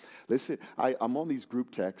Listen, I'm on these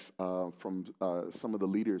group texts from some of the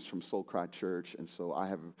leaders from Soul Cry Church, and so I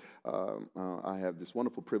have this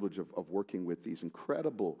wonderful privilege of working with these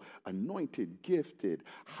incredible, anointed, gifted,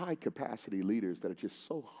 high-capacity leaders that are just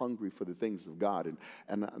so hungry for the things of God.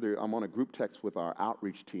 And I'm on a group text with our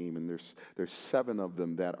outreach team, and there's 7 of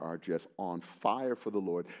them that are just on fire for the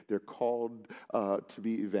Lord. They're called to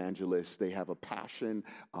be evangelists. They have a passion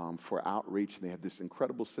for outreach, and they have this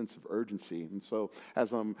incredible sense of urgency. And so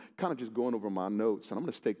as I'm kind of just going over my notes, and I'm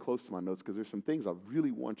going to stay close to my notes because there's some things I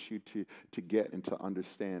really want you to get and to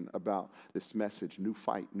understand about this message, new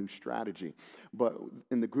fight, new strategy. But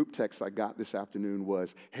in the group text I got this afternoon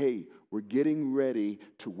was, hey, we're getting ready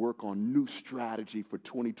to work on new strategy for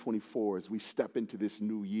 2024 as we step into this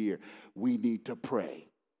new year. We need to pray.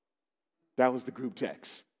 That was the group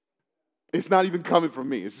text. It's not even coming from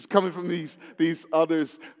me. It's just coming from these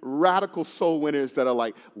others, radical soul winners that are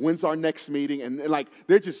like, when's our next meeting? And like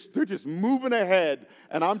they're just moving ahead.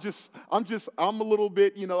 And I'm a little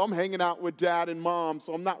bit, I'm hanging out with dad and mom,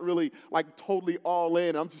 so I'm not really like totally all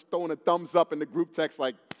in. I'm just throwing a thumbs up in the group text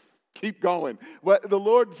like, keep going. But the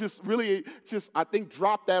Lord just really, I think,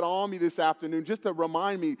 dropped that on me this afternoon just to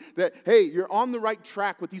remind me that, hey, you're on the right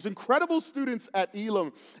track with these incredible students at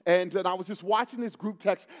Elam. And I was just watching this group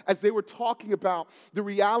text as they were talking about the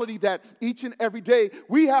reality that each and every day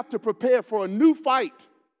we have to prepare for a new fight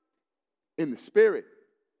in the Spirit.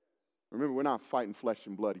 Remember, we're not fighting flesh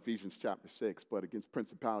and blood, Ephesians chapter 6, but against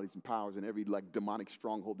principalities and powers and every demonic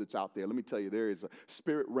stronghold that's out there. Let me tell you, there is a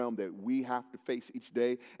spirit realm that we have to face each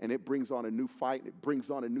day, and it brings on a new fight, it brings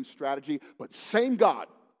on a new strategy, but same God,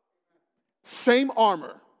 same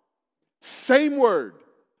armor, same word.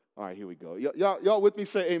 All right, here we go. Y'all with me?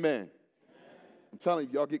 Say amen. Amen. I'm telling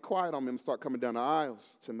you, y'all get quiet on me and start coming down the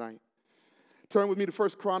aisles tonight. Turn with me to 1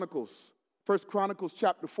 Chronicles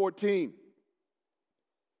chapter 14.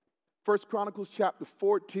 1 Chronicles chapter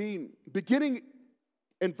 14, beginning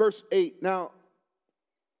in verse 8. Now,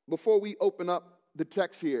 before we open up the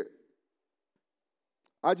text here,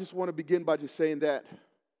 I just want to begin by just saying that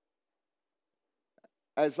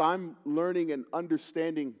as I'm learning and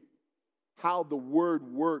understanding how the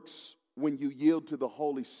word works when you yield to the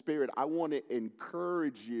Holy Spirit, I want to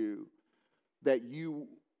encourage you that you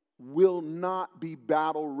will not be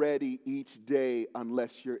battle ready each day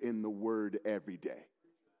unless you're in the word every day.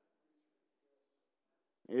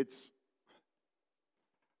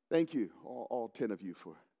 Thank you, all 10 of you,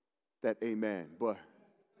 for that amen. But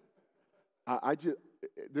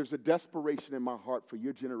there's a desperation in my heart for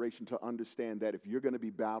your generation to understand that if you're going to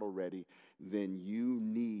be battle ready, then you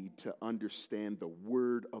need to understand the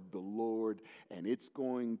word of the Lord, and it's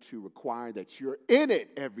going to require that you're in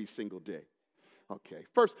it every single day. Okay,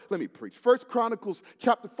 first, let me preach. 1 Chronicles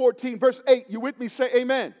chapter 14, verse 8. You with me? Say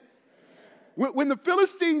amen. When the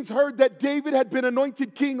Philistines heard that David had been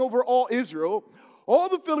anointed king over all Israel, all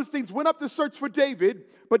the Philistines went up to search for David,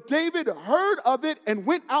 but David heard of it and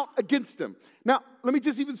went out against them. Now, let me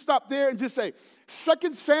just even stop there and just say,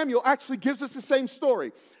 2 Samuel actually gives us the same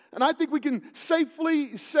story. And I think we can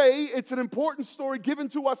safely say it's an important story given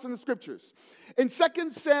to us in the Scriptures. In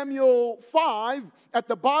 2 Samuel 5, at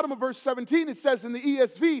the bottom of verse 17, it says in the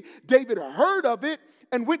ESV, David heard of it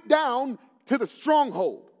and went down to the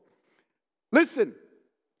stronghold. Listen,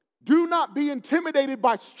 do not be intimidated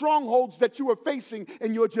by strongholds that you are facing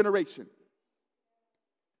in your generation.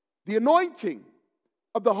 The anointing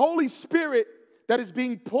of the Holy Spirit that is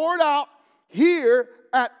being poured out here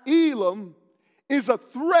at Elam is a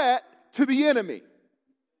threat to the enemy.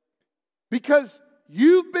 Because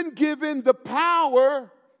you've been given the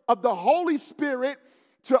power of the Holy Spirit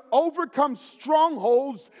to overcome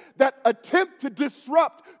strongholds that attempt to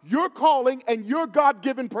disrupt your calling and your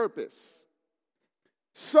God-given purpose.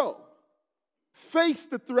 So, face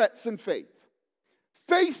the threats in faith.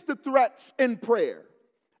 Face the threats in prayer.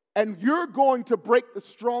 And you're going to break the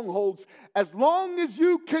strongholds as long as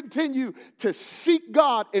you continue to seek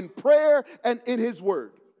God in prayer and in His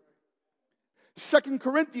Word. 2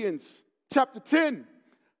 Corinthians chapter 10,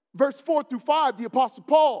 verse 4 through 5, the Apostle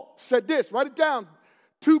Paul said this. Write it down.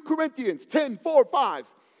 2 Corinthians 10, 4, 5.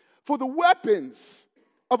 For the weapons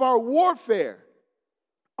of our warfare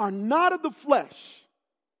are not of the flesh,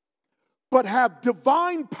 but have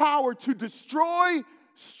divine power to destroy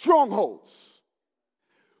strongholds.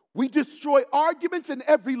 We destroy arguments and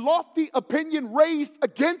every lofty opinion raised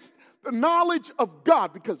against the knowledge of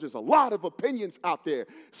God, because there's a lot of opinions out there,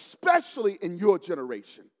 especially in your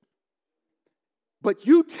generation. But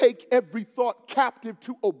you take every thought captive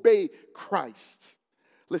to obey Christ.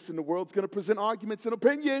 Listen, the world's going to present arguments and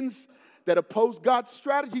opinions that oppose God's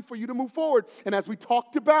strategy for you to move forward. And as we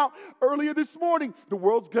talked about earlier this morning, the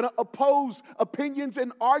world's going to oppose opinions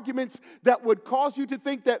and arguments that would cause you to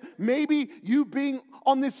think that maybe you being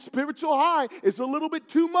on this spiritual high is a little bit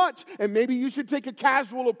too much, and maybe you should take a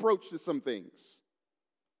casual approach to some things.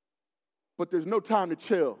 But there's no time to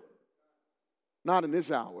chill. Not in this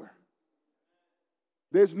hour.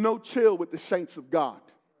 There's no chill with the saints of God.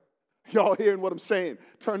 Y'all hearing what I'm saying?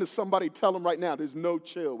 Turn to somebody, tell them right now, there's no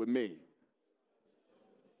chill with me.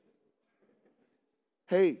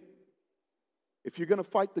 Hey, if you're going to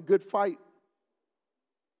fight the good fight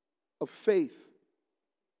of faith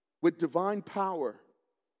with divine power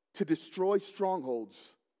to destroy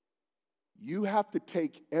strongholds, you have to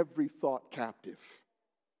take every thought captive.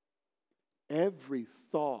 Every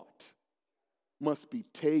thought must be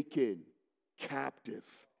taken captive.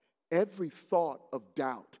 Every thought of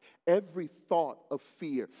doubt, every thought of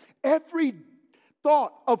fear, every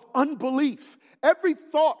thought of unbelief, every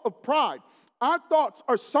thought of pride. Our thoughts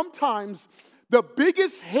are sometimes the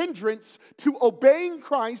biggest hindrance to obeying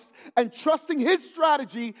Christ and trusting His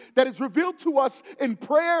strategy that is revealed to us in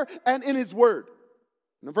prayer and in His Word.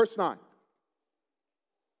 Now, verse 9.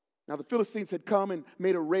 Now the Philistines had come and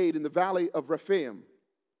made a raid in the valley of Rephaim,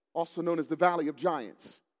 also known as the Valley of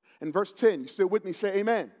Giants. In verse 10, you still with me? Say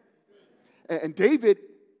amen. And David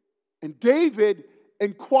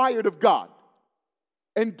inquired of God.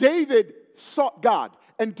 And David sought God.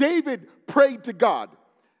 And David prayed to God.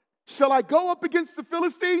 Shall I go up against the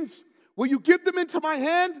Philistines? Will you give them into my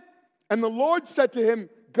hand? And the Lord said to him,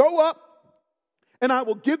 go up, and I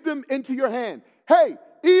will give them into your hand. Hey,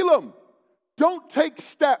 Elam, don't take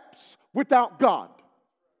steps without God.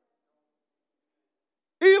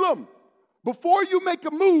 Elam, before you make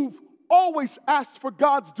a move, always ask for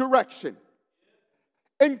God's direction.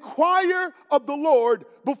 Inquire of the Lord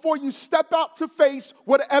before you step out to face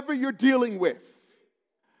whatever you're dealing with.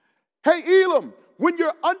 Hey, Elam, when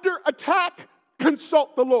you're under attack,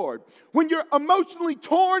 consult the Lord. When you're emotionally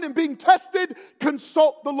torn and being tested,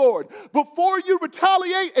 consult the Lord. Before you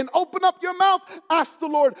retaliate and open up your mouth, ask the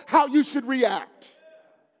Lord how you should react.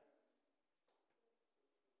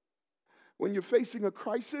 When you're facing a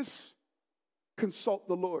crisis, consult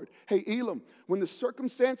the Lord. Hey, Elam, when the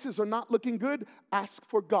circumstances are not looking good, ask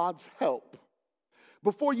for God's help.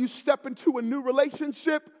 Before you step into a new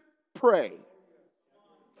relationship, pray.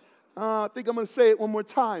 I think I'm going to say it one more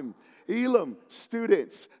time. Elam,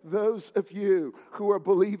 students, those of you who are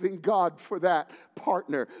believing God for that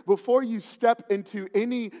partner, before you step into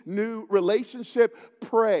any new relationship,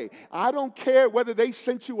 pray. I don't care whether they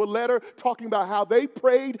sent you a letter talking about how they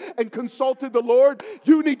prayed and consulted the Lord.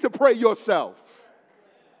 You need to pray yourself.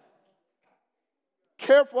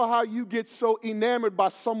 Careful how you get so enamored by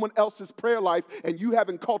someone else's prayer life and you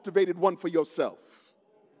haven't cultivated one for yourself.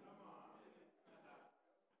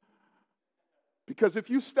 Because if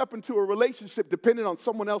you step into a relationship dependent on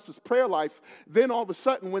someone else's prayer life, then all of a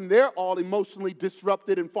sudden when they're all emotionally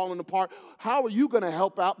disrupted and falling apart, how are you going to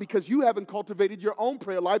help out? Because you haven't cultivated your own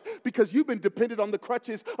prayer life, because you've been dependent on the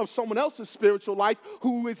crutches of someone else's spiritual life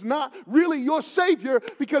who is not really your Savior,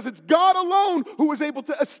 because it's God alone who is able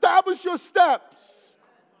to establish your steps.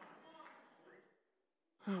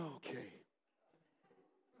 Okay.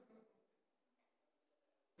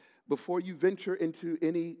 Before you venture into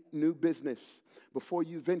any new business, before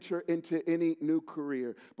you venture into any new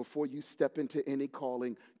career, before you step into any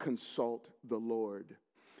calling, consult the Lord.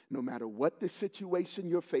 No matter what the situation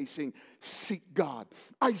you're facing, seek God.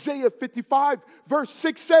 Isaiah 55 verse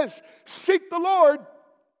 6 says, seek the Lord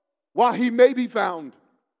while He may be found.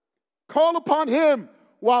 Call upon Him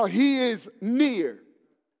while He is near.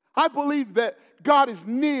 I believe that God is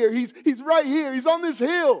near. He's right here. He's on this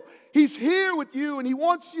hill. He's here with you, and He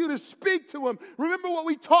wants you to speak to Him. Remember what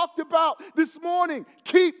we talked about this morning.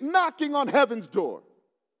 Keep knocking on heaven's door.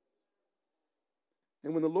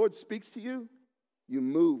 And when the Lord speaks to you, you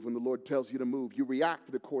move when the Lord tells you to move. You react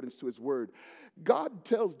in accordance to His word. God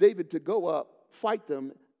tells David to go up, fight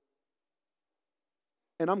them,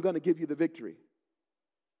 and I'm going to give you the victory.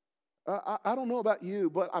 I don't know about you,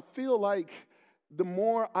 but I feel like the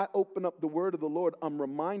more I open up the word of the Lord, I'm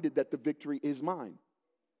reminded that the victory is mine.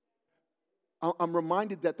 I'm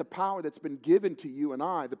reminded that the power that's been given to you and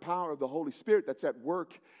I, the power of the Holy Spirit that's at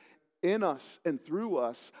work in us and through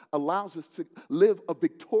us allows us to live a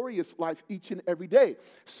victorious life each and every day.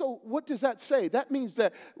 So what does that say? That means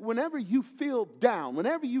that whenever you feel down,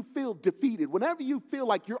 whenever you feel defeated, whenever you feel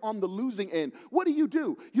like you're on the losing end, what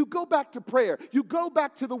do? You go back to prayer. You go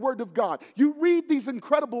back to the Word of God. You read these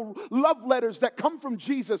incredible love letters that come from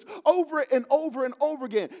Jesus over and over and over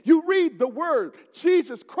again. You read the Word,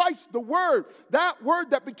 Jesus Christ, the Word, that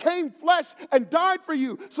Word that became flesh and died for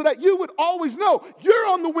you so that you would always know you're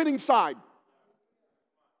on the winning side.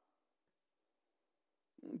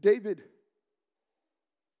 David,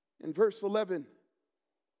 in verse 11,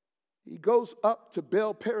 he goes up to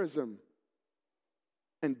Baal Perazim,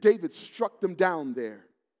 and David struck them down there.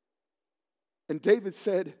 And David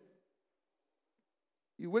said,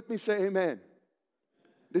 you with me? Say amen.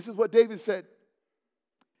 This is what David said.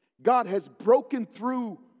 God has broken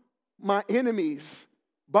through my enemies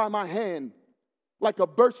by my hand like a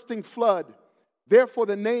bursting flood. Therefore,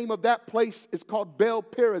 the name of that place is called Baal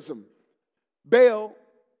Perazim. Baal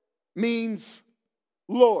means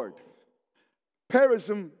Lord.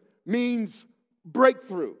 Perazim means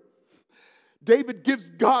breakthrough. David gives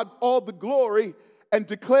God all the glory and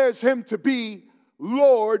declares him to be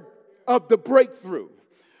Lord of the breakthrough.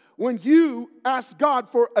 When you ask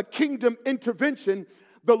God for a kingdom intervention,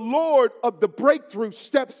 the Lord of the breakthrough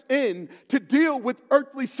steps in to deal with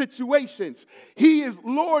earthly situations. He is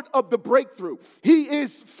Lord of the breakthrough. He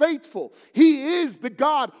is faithful. He is the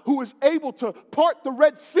God who is able to part the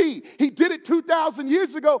Red Sea. He did it 2,000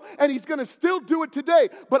 years ago, and he's going to still do it today.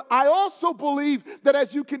 But I also believe that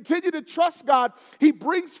as you continue to trust God, he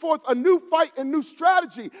brings forth a new fight and new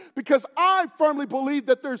strategy, because I firmly believe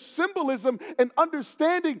that there's symbolism and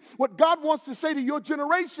understanding what God wants to say to your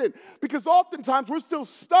generation, because oftentimes we're still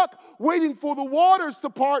stuck waiting for the waters to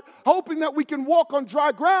part, hoping that we can walk on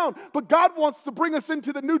dry ground. But God wants to bring us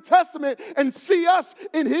into the New Testament and see us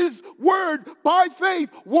in his word by faith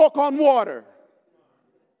walk on water.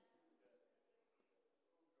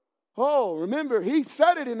 Oh, remember, he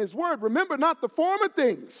said it in his word. Remember not the former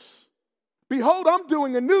things. Behold, I'm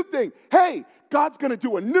doing a new thing. Hey, God's going to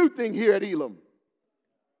do a new thing here at Elam.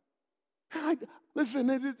 I'm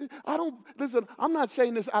not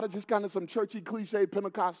saying this out of just kind of some churchy, cliche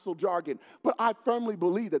Pentecostal jargon, but I firmly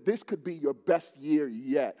believe that this could be your best year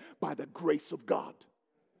yet by the grace of God.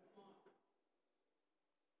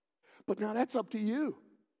 But now that's up to you.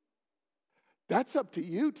 That's up to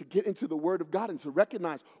you to get into the Word of God and to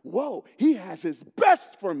recognize, whoa, he has his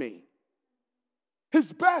best for me.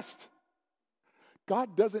 His best.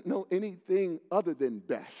 God doesn't know anything other than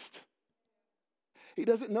best. He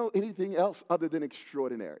doesn't know anything else other than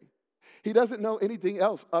extraordinary. He doesn't know anything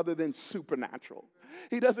else other than supernatural.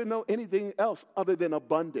 He doesn't know anything else other than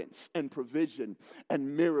abundance and provision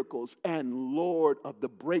and miracles. And Lord of the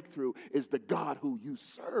breakthrough is the God who you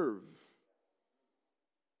serve.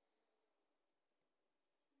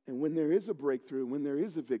 And when there is a breakthrough, when there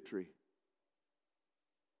is a victory,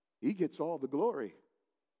 he gets all the glory.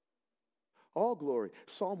 All glory.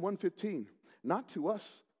 Psalm 115, not to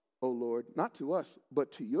us, O Lord, not to us,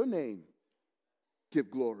 but to your name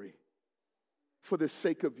give glory. For the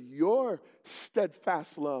sake of your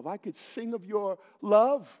steadfast love, I could sing of your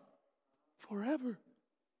love forever.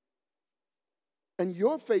 And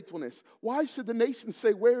your faithfulness. Why should the nations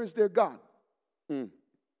say, where is their God? I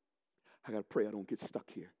got to pray I don't get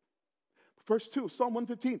stuck here. Verse 2 of Psalm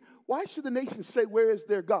 115. Why should the nations say, where is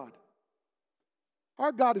their God?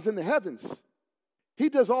 Our God is in the heavens. He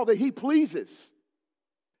does all that he pleases.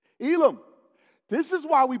 Elam, this is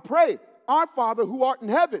why we pray, our Father who art in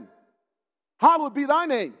heaven, hallowed be thy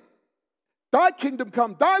name. Thy kingdom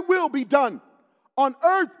come, thy will be done on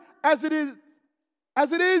earth as it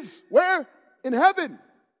is, where? In heaven.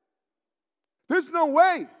 There's no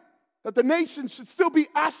way that the nation should still be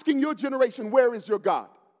asking your generation, where is your God?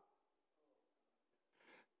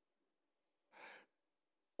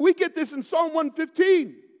 We get this in Psalm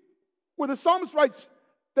 115, where the psalmist writes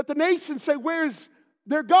that the nations say, where is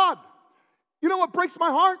their God? You know what breaks my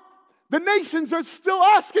heart? The nations are still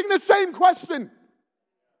asking the same question.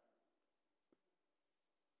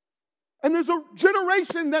 And there's a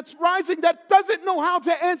generation that's rising that doesn't know how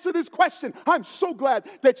to answer this question. I'm so glad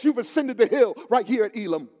that you've ascended the hill right here at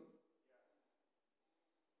Elam,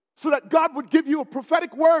 so that God would give you a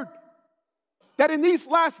prophetic word that in these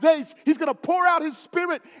last days, he's going to pour out his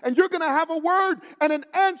spirit, and you're going to have a word and an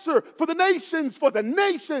answer for the nations, for the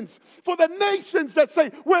nations, for the nations that say,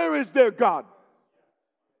 where is their God?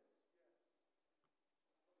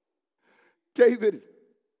 David,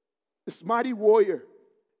 this mighty warrior,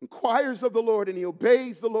 inquires of the Lord, and he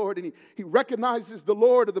obeys the Lord, and he recognizes the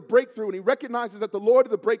Lord of the breakthrough, and he recognizes that the Lord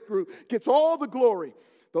of the breakthrough gets all the glory.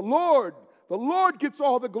 The Lord gets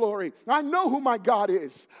all the glory. I know who my God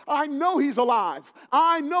is. I know He's alive.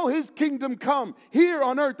 I know His kingdom come here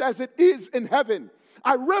on earth as it is in heaven.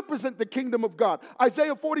 I represent the kingdom of God.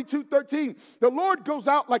 Isaiah 42:13. The Lord goes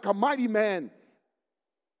out like a mighty man.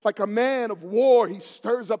 Like a man of war, He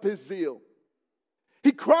stirs up His zeal.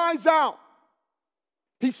 He cries out.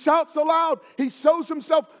 He shouts aloud. He shows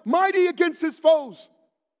Himself mighty against His foes.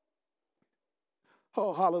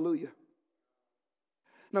 Oh, hallelujah.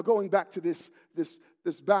 Now going back to this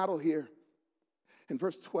battle here in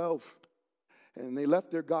verse 12. And they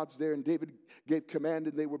left their gods there, and David gave command,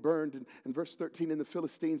 and they were burned. And in verse 13, and the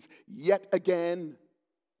Philistines yet again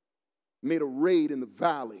made a raid in the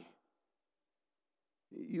valley.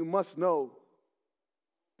 You must know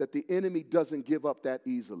that the enemy doesn't give up that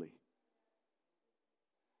easily.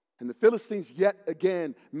 And the Philistines yet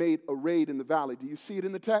again made a raid in the valley. Do you see it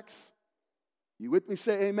in the text? You with me?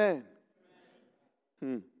 Say amen.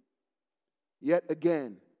 Yet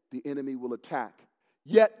again, the enemy will attack.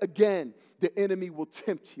 Yet again, the enemy will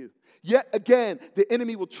tempt you. Yet again, the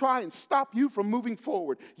enemy will try and stop you from moving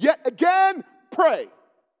forward. Yet again, pray.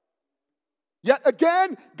 Yet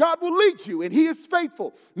again, God will lead you, and He is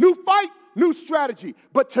faithful. New fight, new strategy.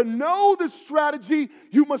 But to know the strategy,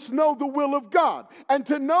 you must know the will of God. And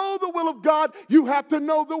to know the will of God, you have to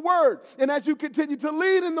know the Word. And as you continue to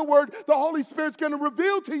lead in the Word, the Holy Spirit's going to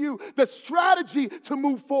reveal to you the strategy to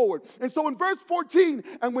move forward. And so in verse 14,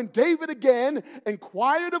 and when David again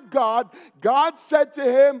inquired of God, God said to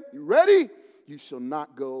him, you ready? You shall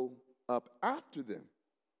not go up after them.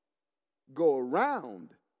 Go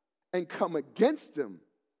around and come against them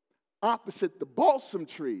opposite the balsam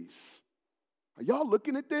trees. Are y'all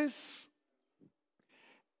looking at this?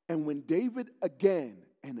 And when David again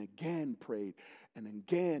and again prayed, and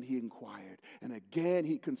again he inquired, and again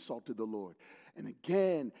he consulted the Lord, and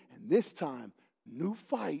again, and this time, new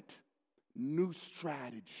fight, new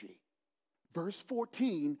strategy. Verse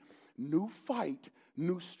 14, new fight,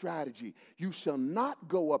 new strategy. You shall not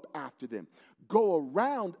go up after them. Go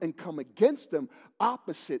around and come against them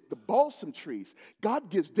opposite the balsam trees. God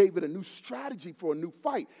gives David a new strategy for a new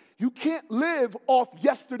fight. You can't live off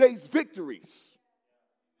yesterday's victories.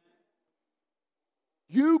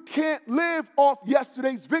 You can't live off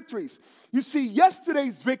yesterday's victories. You see,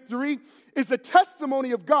 yesterday's victory is a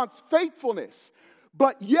testimony of God's faithfulness.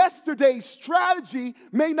 But yesterday's strategy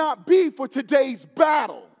may not be for today's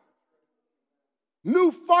battle.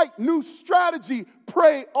 New fight, new strategy,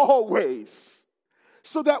 pray always.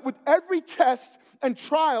 So that with every test and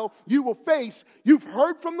trial you will face, you've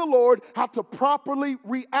heard from the Lord how to properly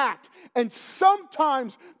react. And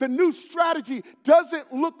sometimes the new strategy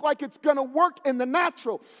doesn't look like it's going to work in the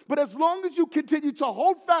natural. But as long as you continue to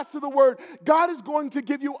hold fast to the Word, God is going to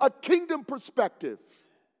give you a kingdom perspective.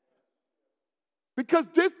 Because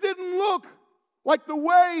this didn't look like the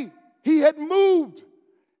way he had moved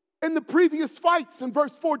in the previous fights in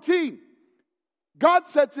verse 14. God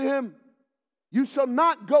said to him, you shall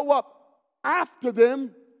not go up after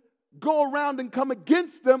them, go around and come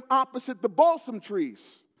against them opposite the balsam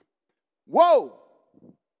trees. Whoa.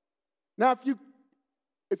 Now,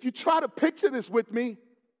 if you try to picture this with me,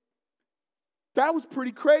 that was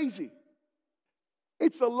pretty crazy.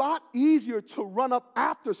 It's a lot easier to run up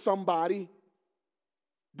after somebody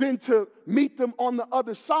than to meet them on the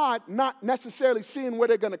other side, not necessarily seeing where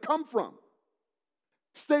they're going to come from.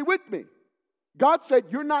 Stay with me. God said,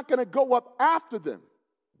 you're not going to go up after them.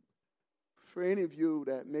 For any of you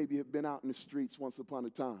that maybe have been out in the streets once upon a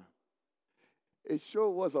time, it sure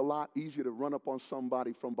was a lot easier to run up on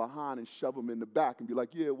somebody from behind and shove them in the back and be like,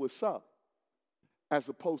 yeah, what's up? As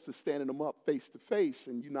opposed to standing them up face to face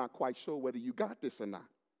and you're not quite sure whether you got this or not.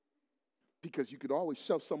 Because you could always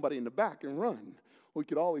shove somebody in the back and run. Or you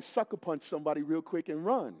could always sucker punch somebody real quick and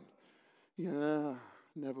run. Yeah,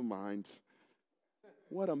 never mind.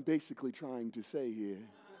 What I'm basically trying to say here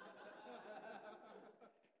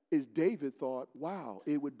is David thought, wow,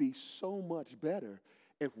 it would be so much better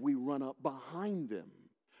if we run up behind them.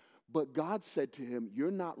 But God said to him,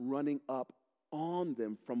 you're not running up on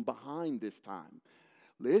them from behind this time.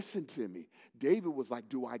 Listen to me. David was like,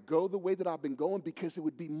 do I go the way that I've been going? Because it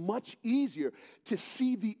would be much easier to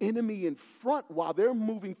see the enemy in front while they're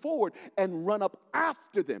moving forward and run up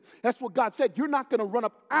after them. That's what God said. You're not going to run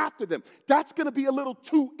up after them. That's going to be a little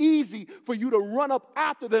too easy for you to run up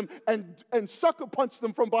after them and sucker punch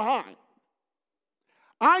them from behind.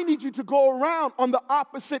 I need you to go around on the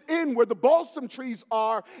opposite end where the balsam trees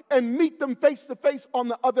are and meet them face to face on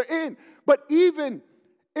the other end. But even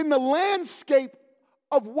in the landscape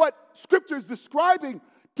of what Scripture is describing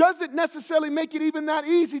doesn't necessarily make it even that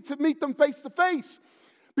easy to meet them face to face.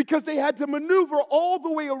 because they had to maneuver all the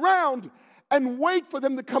way around and wait for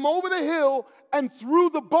them to come over the hill and through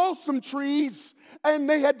the balsam trees, and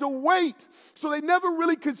they had to wait. So they never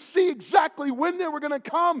really could see exactly when they were going to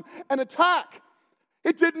come and attack.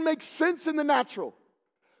 It didn't make sense in the natural,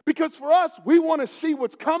 because for us, we want to see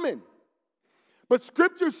what's coming. But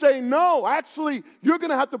Scripture's saying, no, actually, you're going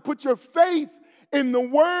to have to put your faith in the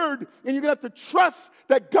Word, and you're going to have to trust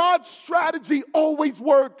that God's strategy always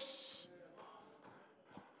works.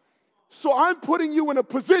 So I'm putting you in a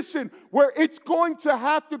position where it's going to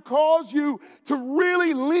have to cause you to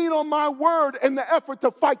really lean on my word in the effort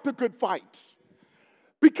to fight the good fight.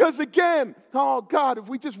 Because again, oh God, if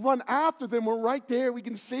we just run after them, we're right there. We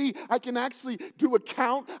can see, I can actually do a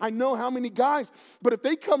count. I know how many guys. But if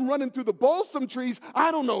they come running through the balsam trees,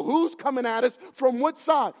 I don't know who's coming at us from what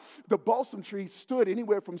side. The balsam trees stood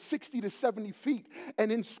anywhere from 60 to 70 feet.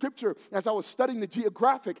 And in Scripture, as I was studying the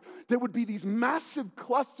geographic, there would be these massive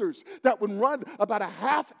clusters that would run about a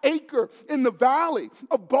half acre in the valley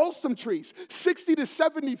of balsam trees, 60 to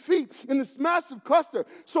 70 feet in this massive cluster.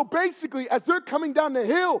 So basically, as they're coming down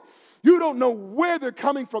the hill, you don't know where they're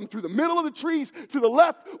coming from, through the middle of the trees, to the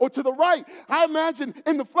left or to the right. I imagine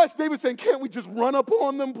in the flesh, David saying, can't we just run up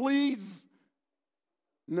on them, please?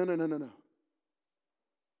 No.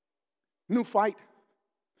 New fight,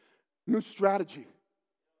 new strategy.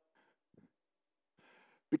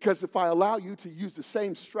 Because if I allow you to use the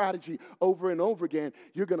same strategy over and over again,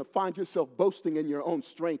 you're going to find yourself boasting in your own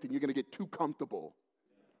strength, and you're going to get too comfortable.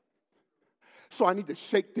 So I need to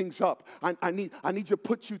shake things up. I need to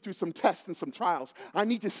put you through some tests and some trials. I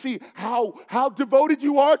need to see how devoted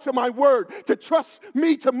you are to my word, to trust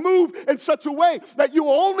me to move in such a way that you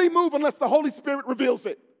will only move unless the Holy Spirit reveals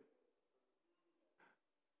it.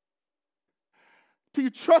 Do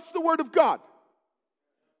you trust the word of God?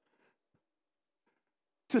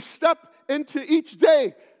 To step into each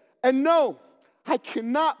day and know, I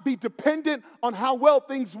cannot be dependent on how well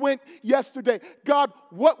things went yesterday. God,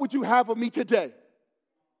 what would you have of me today?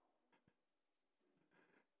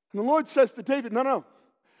 And the Lord says to David, no.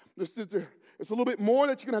 There's a little bit more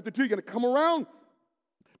that you're going to have to do. You're going to come around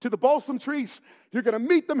to the balsam trees. You're going to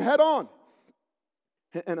meet them head on.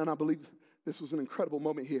 And I believe this was an incredible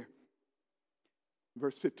moment here.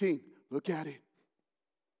 Verse 15, look at it.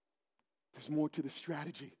 There's more to the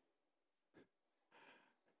strategy.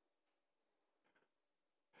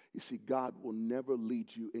 You see, God will never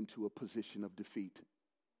lead you into a position of defeat.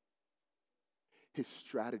 His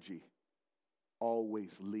strategy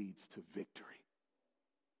always leads to victory.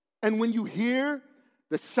 And when you hear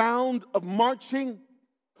the sound of marching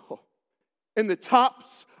in the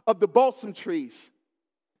tops of the balsam trees,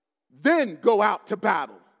 then go out to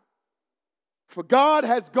battle. For God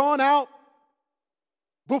has gone out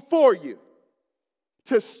before you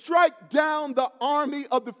to strike down the army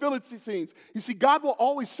of the Philistines. You see, God will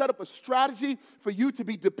always set up a strategy for you to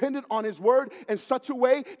be dependent on His word in such a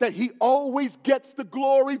way that He always gets the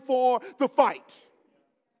glory for the fight.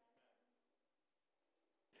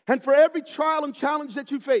 And for every trial and challenge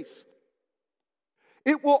that you face,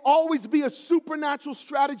 it will always be a supernatural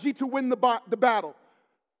strategy to win the battle.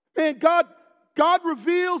 Man, God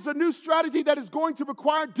reveals a new strategy that is going to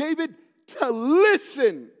require David to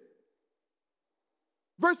listen.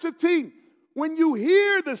 Verse 15, when you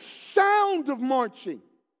hear the sound of marching.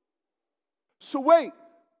 So wait,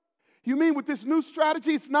 you mean with this new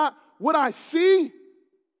strategy, it's not what I see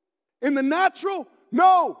in the natural?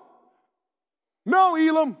 No,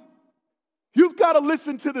 Elam. You've got to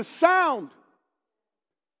listen to the sound.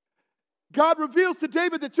 God reveals to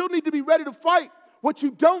David that you'll need to be ready to fight what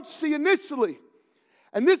you don't see initially.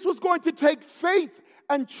 And this was going to take faith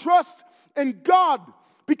and trust in God,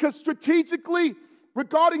 because strategically,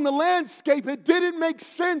 regarding the landscape, it didn't make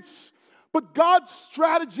sense. But God's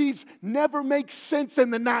strategies never make sense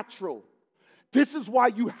in the natural. This is why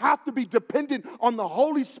you have to be dependent on the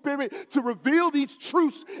Holy Spirit to reveal these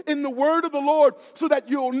truths in the word of the Lord, so that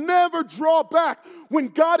you'll never draw back when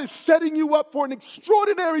God is setting you up for an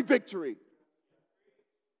extraordinary victory.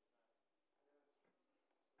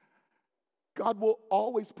 God will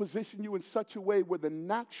always position you in such a way where the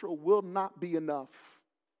natural will not be enough.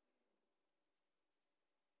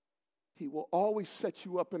 He will always set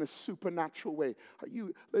you up in a supernatural way.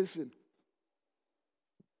 Listen,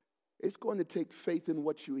 it's going to take faith in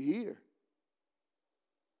what you hear.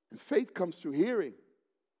 And faith comes through hearing.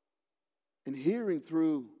 And hearing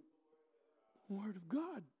through the Word of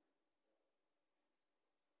God.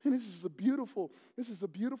 And this is a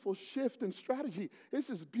beautiful shift in strategy. This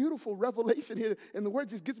is beautiful revelation here. And the word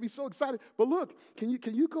just gets me so excited. But look, can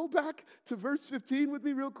you go back to verse 15 with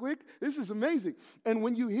me real quick? This is amazing. And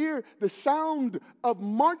when you hear the sound of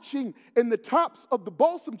marching in the tops of the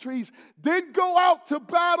balsam trees, then go out to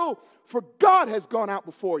battle, for God has gone out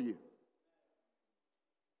before you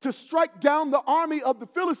to strike down the army of the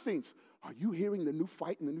Philistines. Are you hearing the new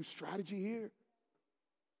fight and the new strategy here?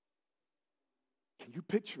 Can you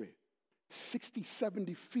picture it? 60,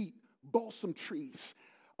 70 feet, balsam trees,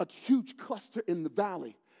 a huge cluster in the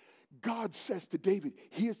valley. God says to David,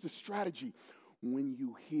 here's the strategy. When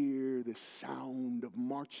you hear the sound of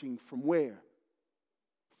marching from where?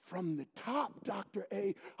 From the top, Dr.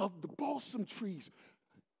 A, of the balsam trees.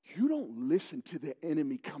 You don't listen to the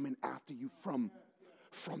enemy coming after you from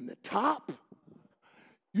the top.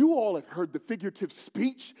 You all have heard the figurative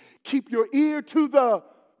speech. Keep your ear to the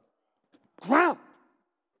ground.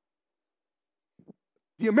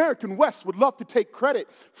 The American West would love to take credit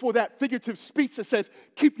for that figurative speech that says,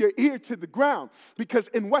 keep your ear to the ground. Because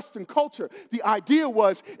in Western culture, the idea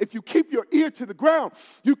was if you keep your ear to the ground,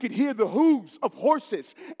 you could hear the hooves of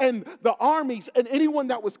horses and the armies and anyone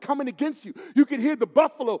that was coming against you. You could hear the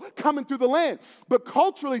buffalo coming through the land. But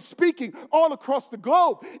culturally speaking, all across the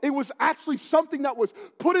globe, it was actually something that was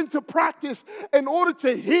put into practice in order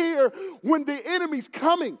to hear when the enemy's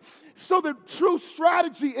coming. So the true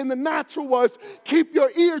strategy in the natural was keep your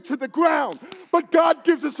ear to the ground. But God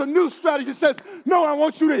gives us a new strategy. He says, no, I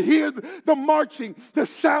want you to hear the marching, the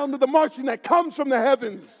sound of the marching that comes from the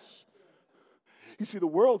heavens. You see, the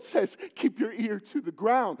world says, keep your ear to the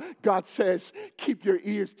ground. God says, keep your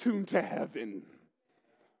ears tuned to heaven.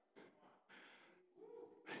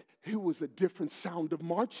 It was a different sound of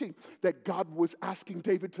marching that God was asking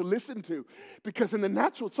David to listen to. Because in the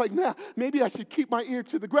natural, it's like, nah, maybe I should keep my ear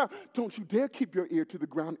to the ground. Don't you dare keep your ear to the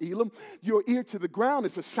ground, Elam. Your ear to the ground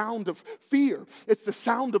is a sound of fear. It's the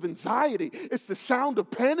sound of anxiety. It's the sound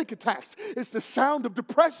of panic attacks. It's the sound of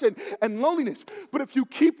depression and loneliness. But if you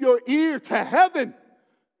keep your ear to heaven,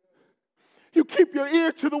 you keep your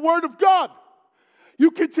ear to the word of God, you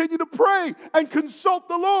continue to pray and consult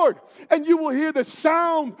the Lord, and you will hear the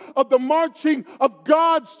sound of the marching of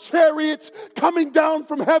God's chariots coming down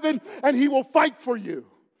from heaven, and he will fight for you.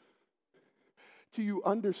 Do you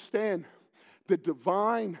understand the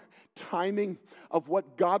divine timing of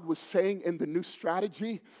what God was saying in the new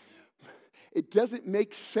strategy? It doesn't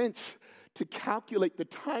make sense to calculate the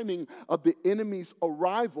timing of the enemy's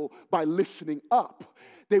arrival by listening up.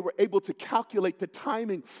 They were able to calculate the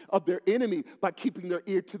timing of their enemy by keeping their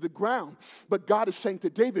ear to the ground. But God is saying to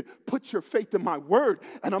David, put your faith in my word,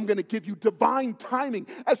 and I'm going to give you divine timing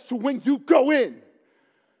as to when you go in.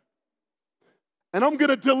 And I'm going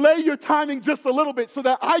to delay your timing just a little bit so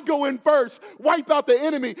that I go in first, wipe out the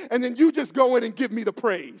enemy, and then you just go in and give me the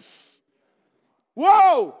praise.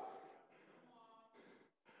 Whoa!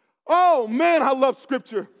 Oh, man, I love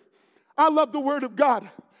Scripture. I love the Word of God.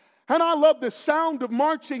 And I love the sound of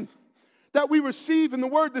marching that we receive in the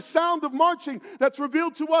Word, the sound of marching that's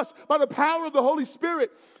revealed to us by the power of the Holy Spirit.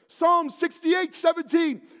 Psalm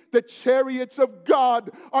 68:17, the chariots of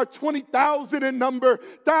God are 20,000 in number,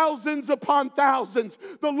 thousands upon thousands.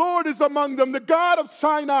 The Lord is among them, the God of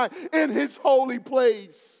Sinai in his holy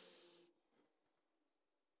place.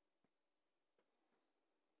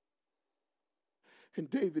 And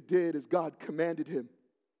David did as God commanded him.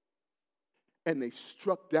 And they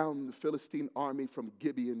struck down the Philistine army from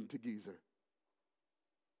Gibeon to Gezer.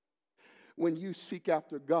 When you seek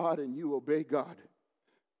after God and you obey God,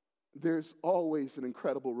 there's always an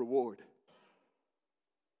incredible reward.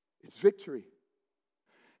 It's victory.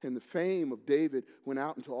 And the fame of David went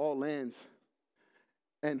out into all lands.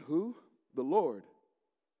 And who? The Lord.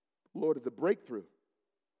 Lord of the breakthrough.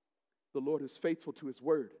 The Lord is faithful to his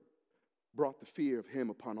word. Brought the fear of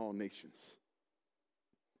him upon all nations.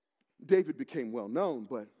 David became well known,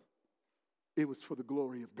 but it was for the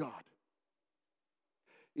glory of God.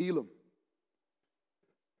 Elam,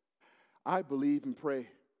 I believe and pray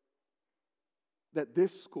that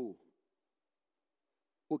this school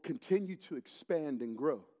will continue to expand and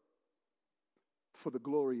grow for the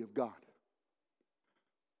glory of God.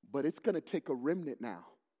 But it's going to take a remnant now,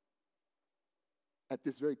 at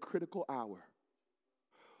this very critical hour,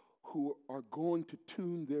 who are going to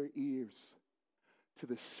tune their ears to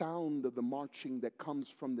the sound of the marching that comes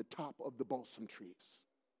from the top of the balsam trees.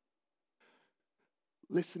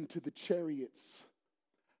 Listen to the chariots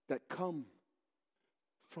that come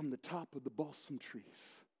from the top of the balsam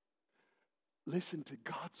trees. Listen to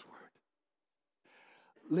God's word.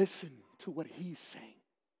 Listen to what he's saying.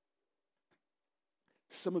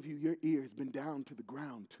 Some of you, your ear has been down to the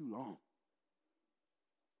ground too long.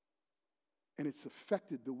 And it's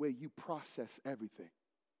affected the way you process everything.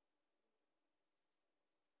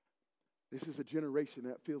 This is a generation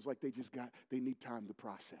that feels like they need time to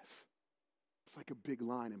process. It's like a big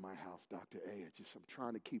line in my house, Dr. A. I'm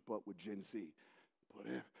trying to keep up with Gen Z. But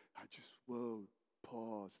whoa,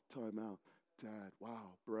 pause, time out. Dad,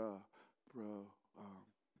 wow, bro,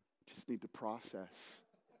 just need to process.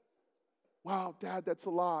 Wow, Dad, that's a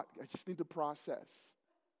lot. I just need to process.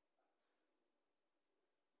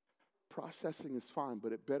 Processing is fine,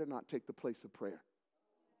 but it better not take the place of prayer.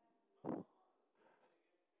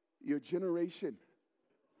 Your generation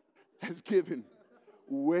has given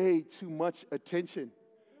way too much attention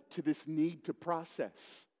to this need to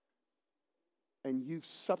process. And you've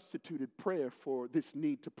substituted prayer for this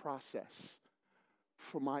need to process.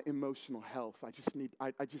 For my emotional health, I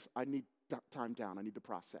need time down. I need to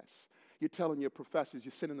process. You're telling your professors,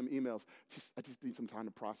 you're sending them emails, I just need some time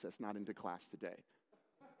to process, not into class today.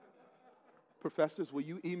 Professors, will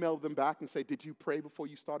you email them back and say, did you pray before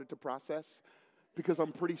you started to process? Because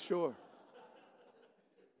I'm pretty sure.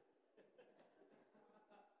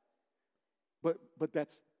 But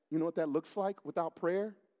that's, you know what that looks like without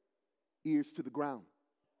prayer? Ears to the ground.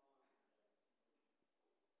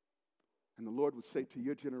 And the Lord would say to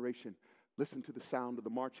your generation, listen to the sound of the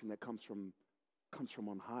marching that comes from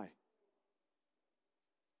on high.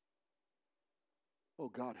 Oh,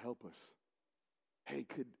 God, help us. Hey,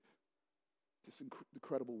 could this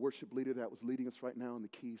incredible worship leader that was leading us right now in the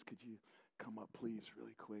keys, could you come up, please,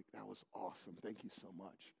 really quick? That was awesome. Thank you so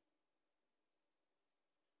much.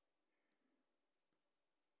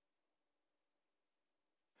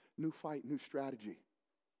 New fight, new strategy.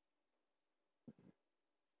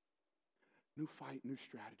 New fight, new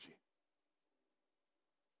strategy.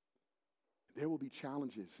 There will be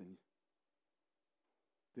challenges, and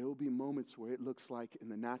there will be moments where it looks like in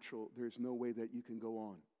the natural there's no way that you can go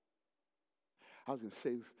on. I was going to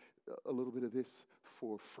save a little bit of this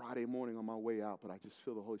for Friday morning on my way out, but I just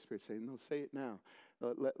feel the Holy Spirit saying, no, say it now.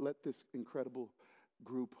 Let this incredible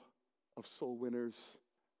group of soul winners,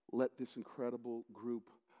 let this incredible group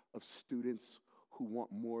of students who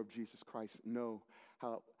want more of Jesus Christ know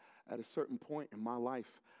how at a certain point in my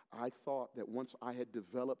life, I thought that once I had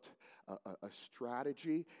developed a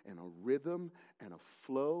strategy and a rhythm and a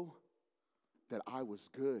flow, that I was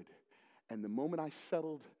good. And the moment I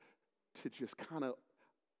settled to just kind of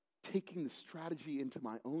taking the strategy into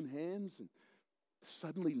my own hands, and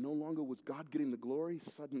suddenly no longer was God getting the glory,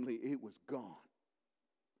 suddenly it was gone.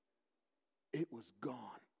 It was gone.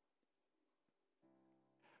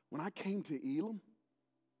 When I came to Elam,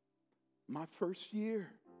 my first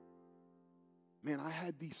year, man, I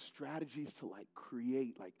had these strategies to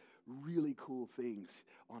create really cool things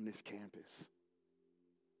on this campus.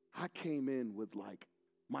 I came in with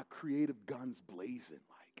my creative guns blazing,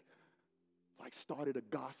 started a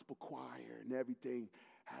gospel choir and everything.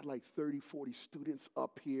 Had 30, 40 students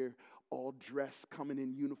up here, all dressed, coming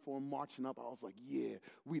in uniform, marching up. I was like, yeah,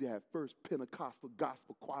 we that first Pentecostal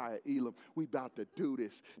gospel choir at Elam. We about to do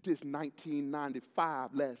this. This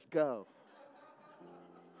 1995, let's go.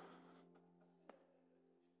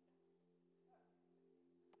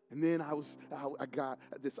 And then I got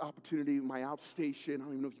this opportunity, my outstation. I don't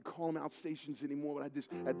even know if you call them outstations anymore, but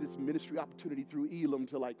I had this ministry opportunity through Elam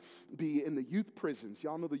to be in the youth prisons.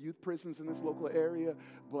 Y'all know the youth prisons in this local area,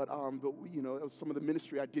 but you know, it was some of the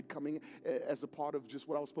ministry I did coming as a part of just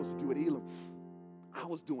what I was supposed to do at Elam. I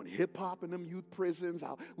was doing hip-hop in them youth prisons.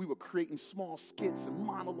 We were creating small skits and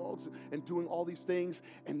monologues and doing all these things.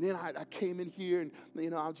 And then I came in here and, you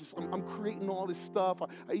know, I'm creating all this stuff.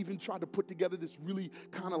 I even tried to put together this really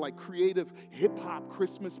kind of creative hip-hop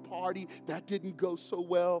Christmas party. That didn't go so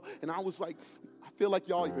well. And I was like, I feel like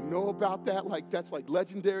y'all even know about that. That's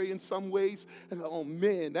legendary in some ways. And oh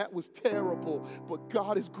man, that was terrible. But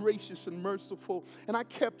God is gracious and merciful. And I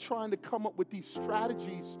kept trying to come up with these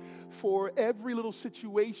strategies for every little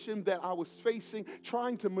situation that I was facing,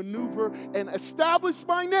 trying to maneuver and establish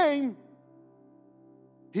my name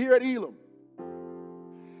here at Elam.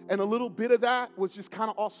 And a little bit of that was just kind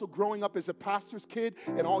of also growing up as a pastor's kid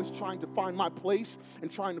and always trying to find my place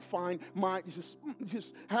and trying to find my, just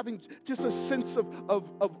having just a sense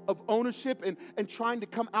of ownership and trying to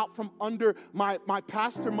come out from under my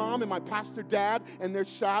pastor mom and my pastor dad and their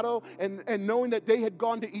shadow and knowing that they had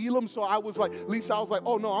gone to Elam. So I was like, Lisa, I was like,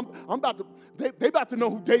 oh no, I'm about to, they about to know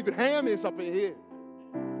who David Ham is up in here.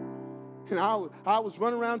 And I was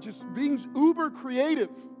running around just being uber creative,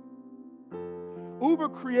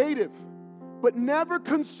 but never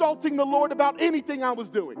consulting the Lord about anything I was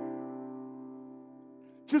doing.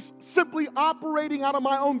 just simply operating out of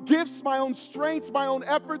my own gifts, my own strengths, my own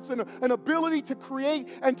efforts, and ability to create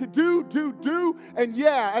and to do. And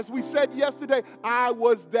yeah, as we said yesterday, I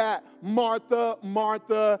was that. Martha,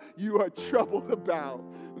 Martha, you are troubled about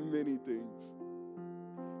many things.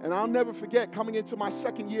 And I'll never forget coming into my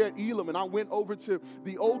second year at Elam, and I went over to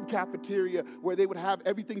the old cafeteria where they would have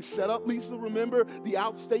everything set up. Lisa, remember, the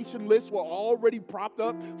outstation lists were already propped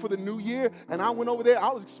up for the new year. And I went over there.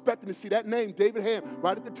 I was expecting to see that name, David Ham,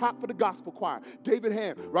 right at the top for the gospel choir. David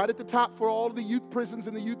Ham, right at the top for all of the youth prisons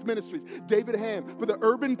and the youth ministries. David Ham for the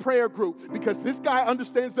urban prayer group, because this guy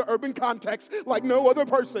understands the urban context like no other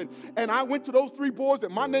person. And I went to those three boards,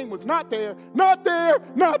 and my name was not there, not there,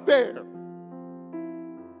 not there.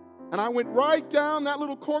 And I went right down that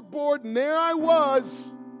little cork board, and there I was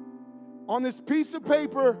on this piece of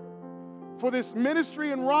paper for this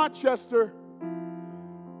ministry in Rochester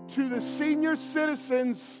to the senior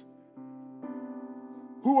citizens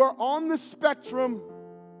who are on the spectrum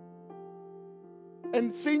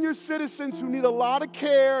and senior citizens who need a lot of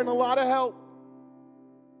care and a lot of help.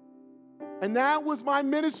 And that was my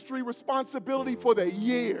ministry responsibility for the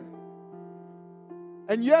year.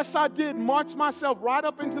 And yes, I did march myself right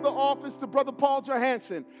up into the office to Brother Paul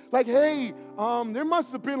Johansson. Like, hey, there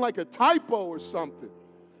must have been like a typo or something.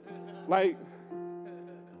 Like,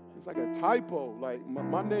 it's like a typo. Like,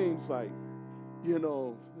 my name's like, you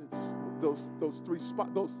know, it's those three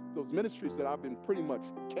those ministries that I've been pretty much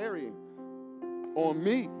carrying on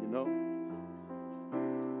me, you know.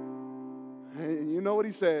 And you know what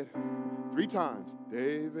he said? 3 times.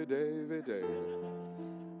 David, David, David.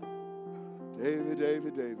 David,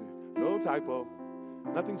 David, David. No typo.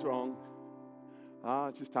 Nothing's wrong.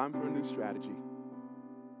 It's just time for a new strategy.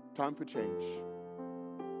 Time for change.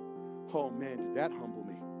 Oh, man, did that humble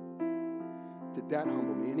me. Did that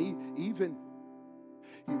humble me. And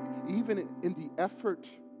even in the effort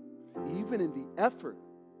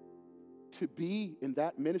to be in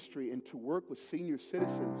that ministry and to work with senior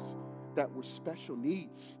citizens that were special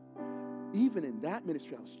needs, even in that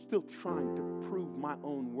ministry, I was still trying to prove my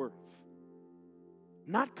own worth.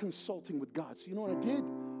 Not consulting with God. So you know what I did?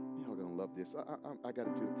 Y'all gonna love this. I got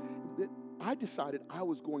to do it. I decided I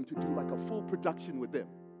was going to do like a full production with them.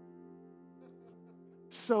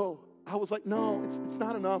 So I was like, no, it's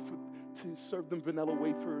not enough to serve them vanilla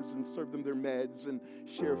wafers and serve them their meds and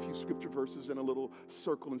share a few scripture verses in a little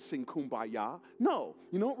circle and sing Kumbaya. No,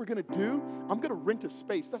 you know what we're going to do? I'm going to rent a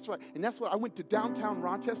space. That's right. And that's what I went to downtown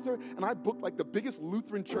Rochester, and I booked like the biggest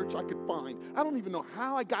Lutheran church I could find. I don't even know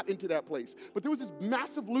how I got into that place, but there was this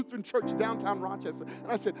massive Lutheran church downtown Rochester,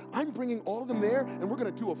 and I said, I'm bringing all of them there, and we're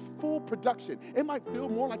going to do a full production. It might feel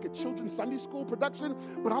more like a children's Sunday school production,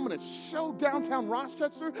 but I'm going to show downtown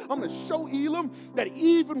Rochester, I'm going to show Elam that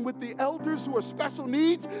even with the elders who are special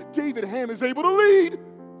needs, David Ham is able to lead.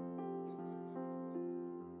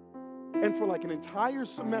 And for like an entire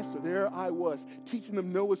semester, there I was teaching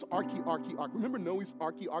them Noah's Arky. Remember Noah's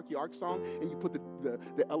Arky song? And you put the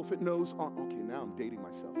elephant nose on. Okay, now I'm dating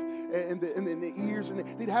myself. And then the ears, and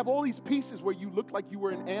they'd have all these pieces where you looked like you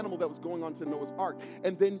were an animal that was going on to Noah's Ark.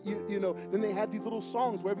 And then then they had these little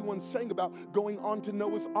songs where everyone sang about going on to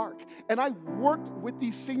Noah's Ark. And I worked with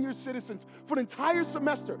these senior citizens for an entire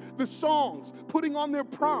semester. The songs, putting on their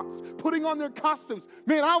props, putting on their costumes.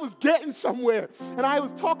 Man, I was getting somewhere. And I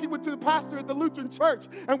was talking with the pastor at the Lutheran church,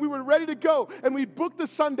 and we were ready to go, and we booked the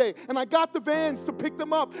Sunday, and I got the vans to pick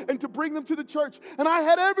them up and to bring them to the church, and I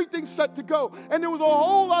had everything set to go, and there was a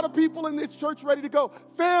whole lot of people in this church ready to go,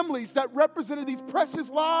 families that represented these precious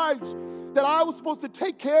lives that I was supposed to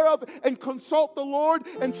take care of and consult the Lord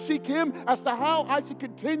and seek Him as to how I should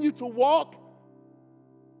continue to walk.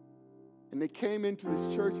 And they came into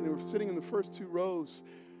this church, and they were sitting in the first 2 rows.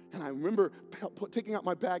 And I remember taking out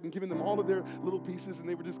my bag and giving them all of their little pieces, and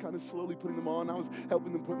they were just kind of slowly putting them on. I was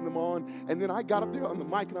helping them putting them on. And then I got up there on the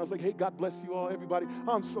mic, and I was like, hey, God bless you all, everybody.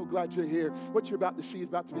 I'm so glad you're here. What you're about to see is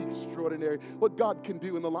about to be extraordinary. What God can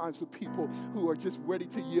do in the lives of people who are just ready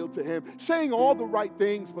to yield to Him. Saying all the right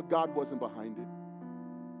things, but God wasn't behind it.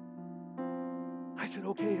 I said,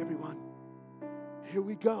 okay, everyone, here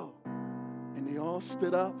we go. And they all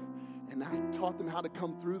stood up, and I taught them how to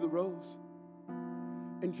come through the rows.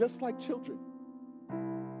 And just like children,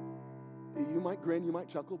 you might grin, you might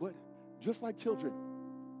chuckle, but just like children,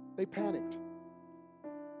 they panicked,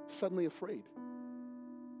 suddenly afraid.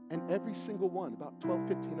 And every single one, about 12,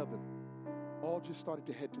 15 of them, all just started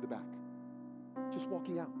to head to the back, just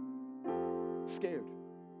walking out, scared,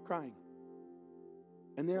 crying.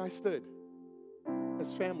 And there I stood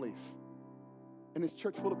as families in this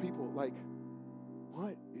church full of people like,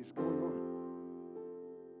 what is going on?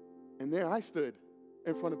 And there I stood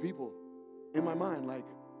in front of people in my mind, like,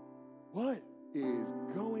 what is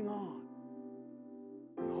going on?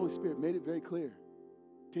 And the Holy Spirit made it very clear.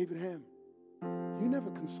 David Ham, you never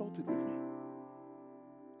consulted with me.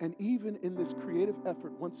 And even in this creative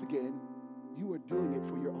effort, once again, you are doing it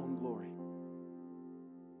for your own glory.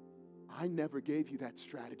 I never gave you that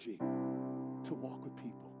strategy to walk with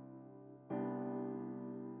people.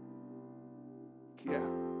 Yeah,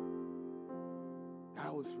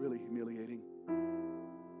 that was really humiliating.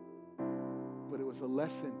 But it was a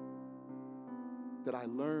lesson that I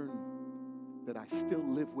learned that I still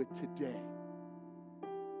live with today.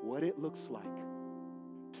 What it looks like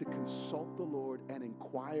to consult the Lord and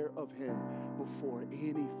inquire of Him before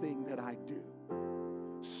anything that I do.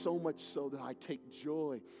 So much so that I take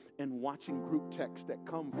joy in watching group texts that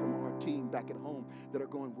come from our team back at home that are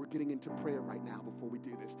going, we're getting into prayer right now before we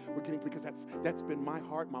do this. Because that's been my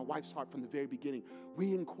heart, my wife's heart from the very beginning.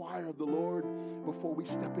 We inquire of the Lord before we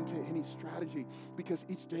step into any strategy, because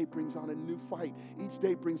each day brings on a new fight. Each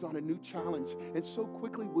day brings on a new challenge. And so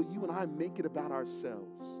quickly will you and I make it about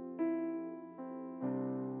ourselves.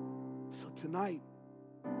 So tonight,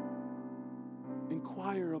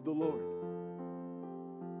 inquire of the Lord.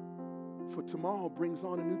 For tomorrow brings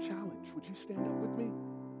on a new challenge. Would you stand up with me?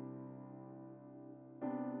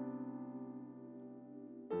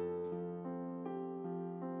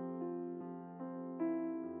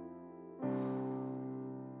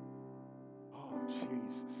 Oh,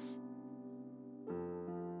 Jesus.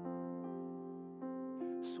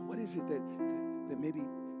 So what is it that maybe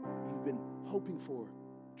you've been hoping for,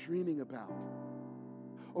 dreaming about?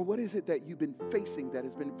 Or what is it that you've been facing that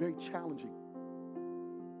has been very challenging?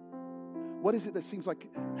 What is it that seems like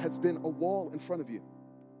has been a wall in front of you?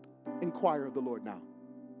 Inquire of the Lord now.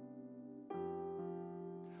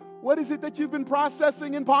 What is it that you've been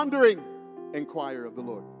processing and pondering? Inquire of the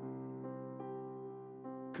Lord.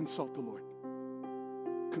 Consult the Lord.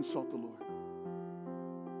 Consult the Lord.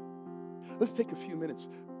 Let's take a few minutes,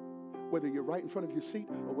 whether you're right in front of your seat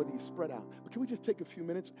or whether you spread out. But can we just take a few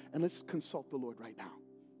minutes and let's consult the Lord right now?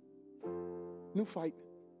 New fight,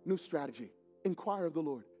 new strategy. Inquire of the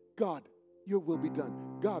Lord. God, your will be done.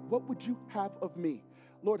 God, what would you have of me?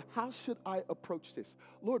 Lord, how should I approach this?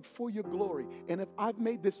 Lord, for your glory. And if I've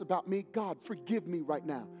made this about me, God, forgive me right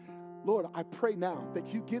now. Lord, I pray now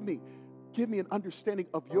that you give me an understanding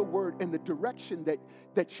of your word and the direction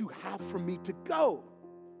that you have for me to go.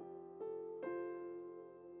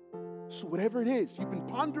 So whatever it is, you've been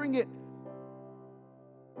pondering it.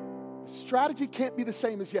 The strategy can't be the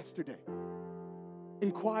same as yesterday.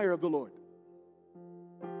 Inquire of the Lord.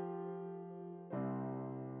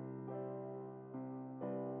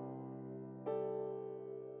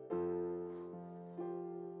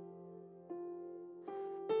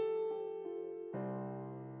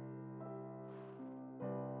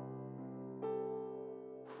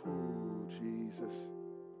 Jesus.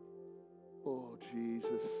 Oh,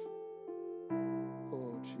 Jesus.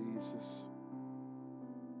 Oh, Jesus.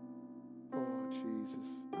 Oh, Jesus.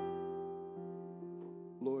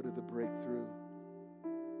 Lord of the breakthrough.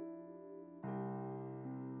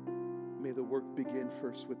 May the work begin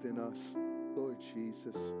first within us. Lord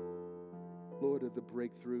Jesus. Lord of the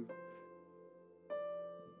breakthrough.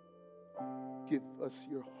 Give us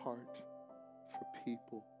your heart for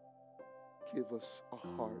people. Give us a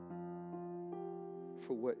heart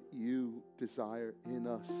for what you desire in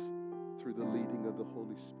us through the leading of the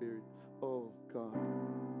Holy Spirit. Oh, God,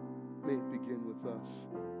 may it begin with us.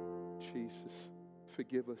 Jesus,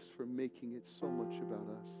 forgive us for making it so much about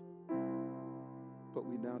us. But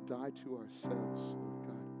we now die to ourselves, Lord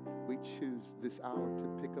God. We choose this hour to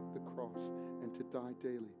pick up the cross and to die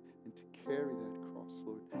daily and to carry that cross,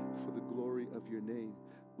 Lord, for the glory of your name.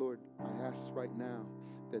 Lord, I ask right now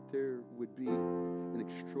that there would be an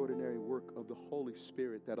extraordinary work of the Holy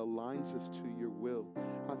Spirit that aligns us to your will.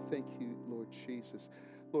 I thank you, Lord Jesus.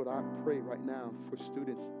 Lord, I pray right now for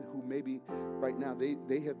students who maybe right now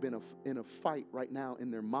they have been in a fight right now in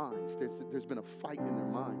their minds. There's been a fight in their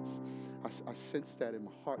minds. I sense that in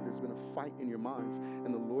my heart. There's been a fight in your minds.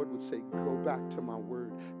 And the Lord would say, go back to my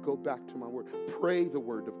word. Go back to my word. Pray the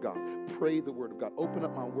word of God. Pray the word of God. Open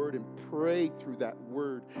up my word and pray through that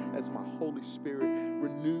word as my Holy Spirit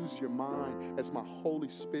renews your mind, as my Holy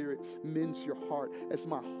Spirit mends your heart, as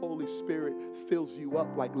my Holy Spirit fills you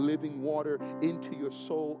up like living water into your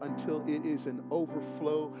soul until it is an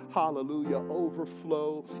overflow. Hallelujah.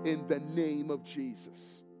 Overflow in the name of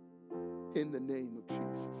Jesus. In the name of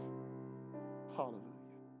Jesus. Hallelujah.